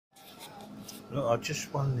Look, I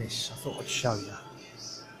just won this. I thought I'd show you.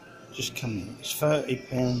 Just come in. It's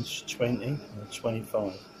 £30.20 or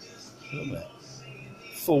 25. Look at that.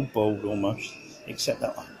 Full board almost, except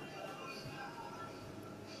that one.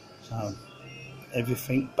 So,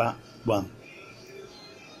 everything but one.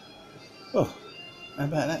 Oh, how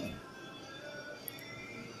about that then?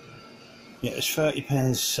 Yeah, it's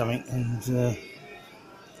 £30 something, and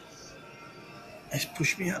let's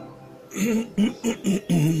push me up.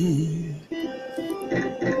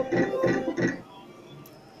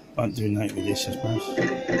 Won't do nothing with this, I suppose.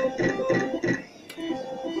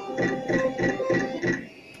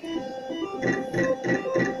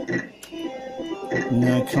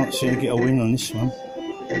 No, I can't see I get a win on this one.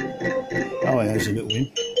 Oh, yeah, there's a little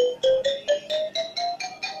win.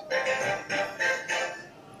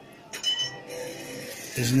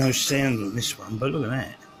 There's no sound on this one, but look at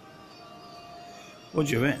that. What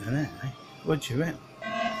do you reckon of that, eh? What do you reckon?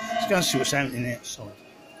 Let's go and see what's happening outside.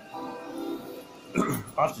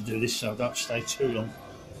 I have to do this so I don't stay too long.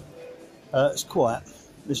 It's quiet.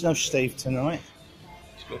 There's no Steve tonight.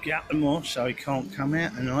 He's got to get up the more, so he can't come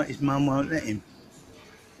out tonight. His mum won't let him.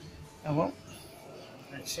 Oh well,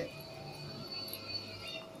 that's it.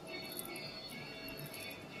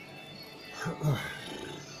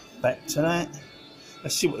 Back to that.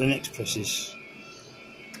 Let's see what the next press is.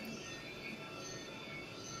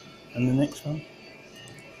 And the next one.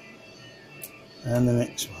 And the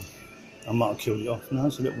next one. I might have killed it off. No,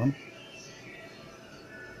 it's a little one.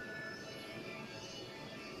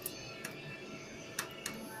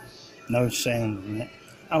 No sound in it.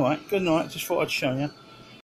 Alright, good night. Just thought I'd show you.